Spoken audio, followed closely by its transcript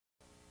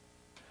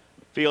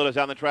Field is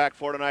on the track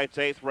for tonight's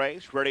 8th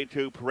race, ready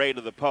to parade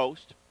to the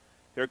post.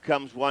 Here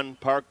comes one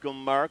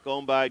Parkham Mark,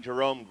 owned by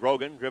Jerome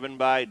Grogan, driven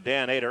by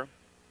Dan Ader.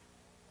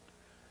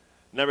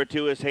 Number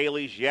 2 is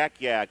Haley's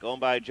YAK,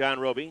 owned by John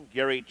Roby,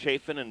 Gary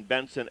Chafin, and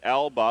Benson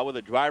Alba, with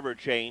a driver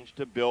change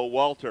to Bill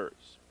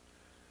Walters.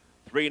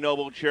 3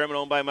 Noble Chairman,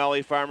 owned by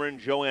Molly Farmer and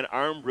Joanne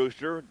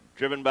Armbruster,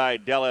 driven by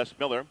Del S.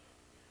 Miller.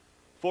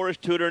 4 is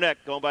Tudor Neck,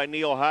 owned by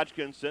Neil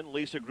Hodgkinson,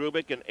 Lisa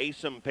Grubik, and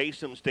Asum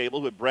Paysum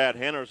Stable, with Brad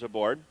Hanners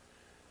aboard.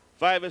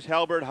 5 is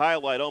Halbert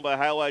Highlight, owned by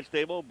Highlight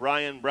Stable,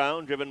 Brian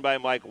Brown, driven by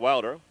Mike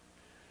Wilder.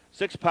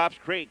 6 Pops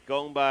Creek,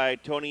 owned by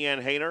Tony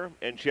Ann Hayner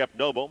and Chip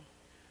Noble.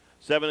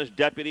 7 is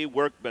Deputy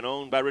Workman,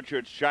 owned by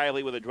Richard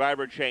Shiley, with a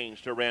driver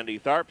change to Randy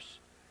Tharps.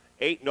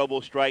 8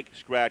 Noble Strike,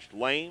 scratched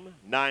lame.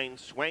 9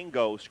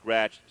 Swango,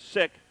 scratched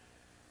sick.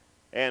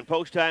 And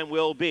post time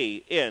will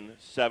be in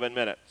 7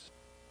 minutes.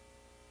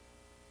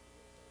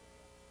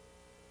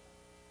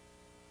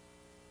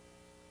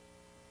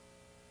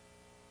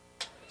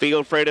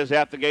 Field freight is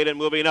at the gate and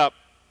moving up.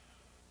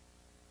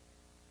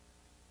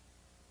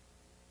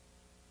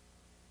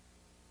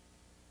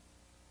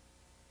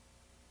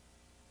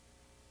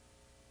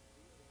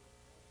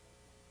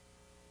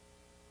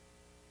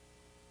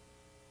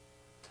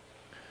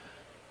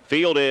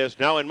 Field is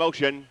now in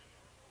motion.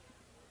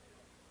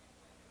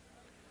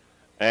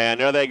 And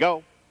there they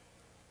go.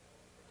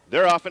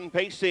 They're off and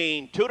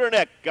pacing. Tudor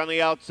Neck on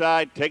the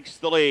outside takes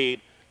the lead.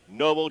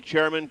 Noble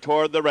Chairman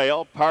toward the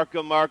rail.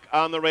 Parkham Mark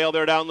on the rail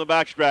there down the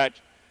backstretch.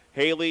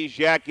 Haley's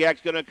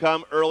YAK's going to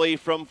come early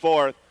from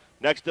 4th.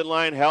 Next in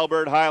line,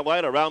 Halbert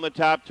Highlight. Around the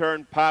top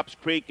turn, Pops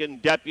Creek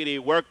and Deputy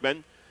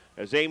Workman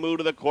as they move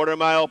to the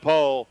quarter-mile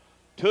pole.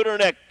 Tudor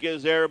Neck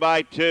is there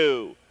by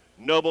 2.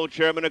 Noble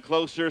Chairman a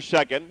closer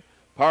second.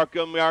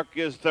 Parkham Mark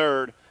is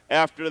 3rd.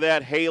 After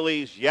that,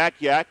 Haley's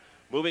YAK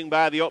moving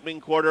by the opening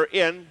quarter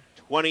in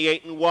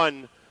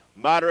 28-1.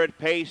 Moderate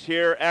pace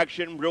here,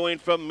 action brewing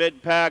from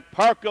mid-pack.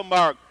 Parkham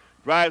Mark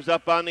drives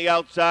up on the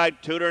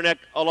outside. Tudor Neck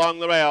along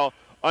the rail.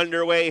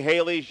 Underway,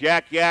 Haley's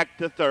YAK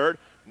to 3rd.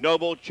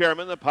 Noble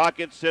Chairman, the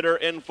pocket sitter,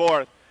 in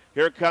 4th.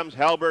 Here comes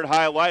Halbert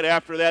Highlight.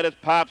 After that is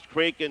Pops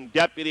Creek, and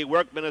Deputy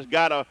Workman has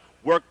got a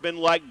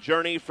workman-like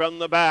journey from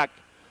the back.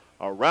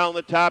 Around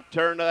the top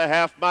turn to the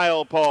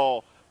half-mile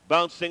pole.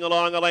 Bouncing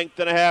along a length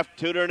and a half,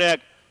 Tudor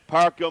Neck.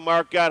 Parkham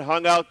Mark got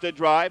hung out to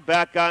dry.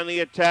 Back on the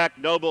attack,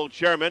 Noble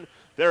Chairman.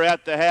 They're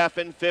at the half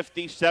in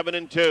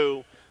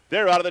 57-2.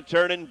 They're out of the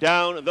turn and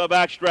down the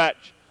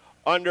backstretch.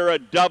 Under a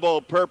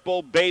double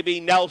purple Baby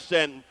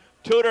Nelson.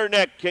 Tudor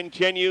Neck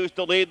continues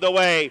to lead the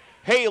way.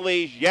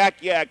 Haley's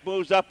YAK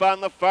moves up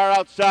on the far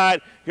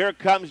outside. Here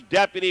comes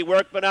Deputy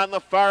Workman on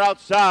the far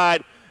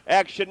outside.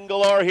 Action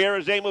galore here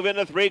as they move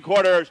into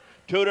 3/4.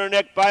 Tudor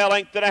Neck by a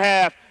length and a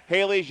half.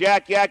 Haley's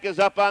YAK is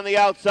up on the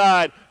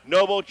outside.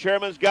 Noble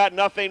Chairman's got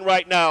nothing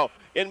right now.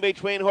 In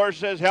between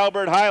horses,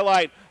 Halbert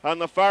Highlight. On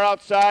the far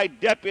outside,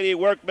 Deputy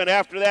Workman.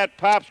 After that,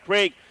 Pops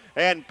Creek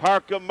and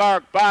Parkham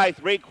Mark by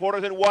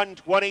 3/4 and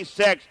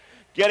 126.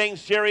 Getting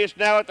serious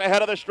now at the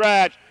head of the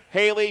stretch.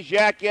 Haley's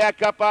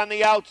YAK up on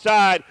the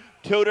outside.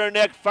 Tudor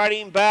Neck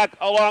fighting back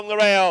along the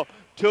rail.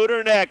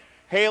 Tudor Neck,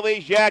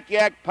 Haley's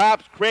YAK,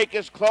 Pops Creek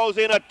is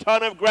closing a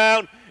ton of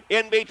ground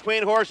in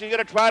between horses. He's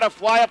going to try to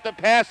fly up the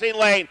passing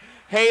lane.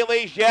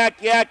 Haley's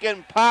YAK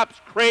and Pops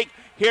Creek.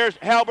 Here's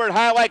Halbert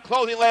Highlight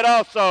closing late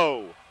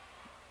also.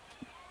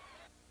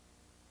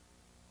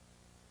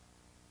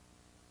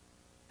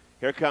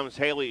 Here comes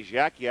Haley's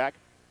YAK.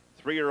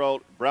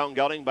 3-year-old brown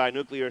gelding by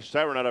Nuclear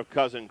Siren out of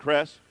Cousin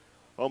Chris.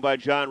 Owned by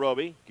John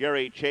Roby,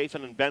 Gary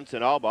Chafin, and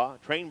Benson Alba.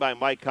 Trained by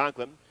Mike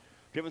Conklin.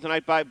 Driven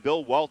tonight by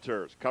Bill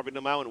Walters. Covering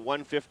the mile in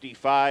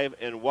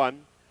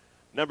 155-1.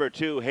 Number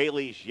 2,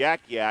 Haley's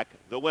YAK,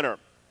 the winner.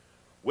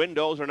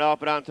 Windows are now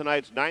up on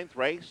tonight's 9th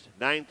race.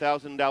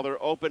 $9,000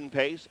 open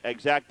pace,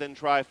 exact and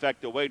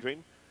trifecta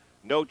wagering.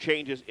 No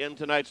changes in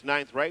tonight's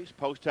 9th race.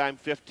 Post time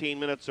 15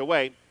 minutes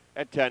away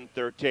at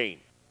 10:13.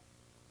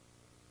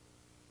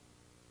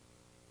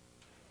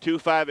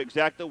 2-5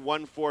 exacta,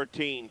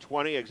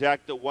 114.20,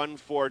 exacta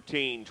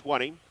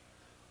 114.20.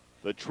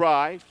 The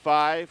try,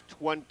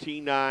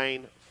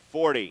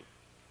 5:29.40.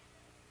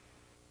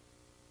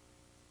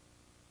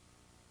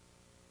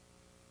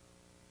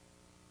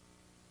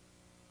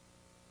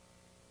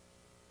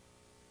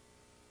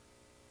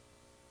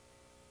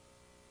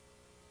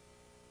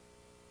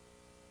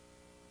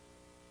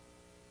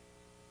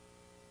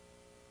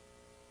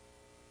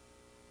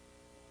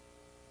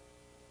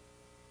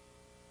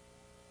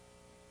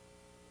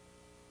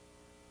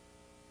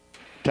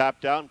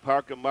 Top down,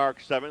 Parkham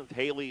Mark 7th.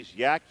 Haley's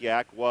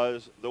YAK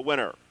was the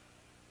winner.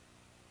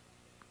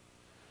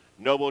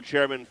 Noble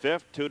Chairman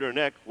 5th. Tudor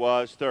Neck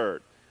was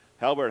 3rd.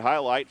 Halbert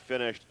Highlight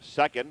finished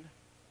 2nd.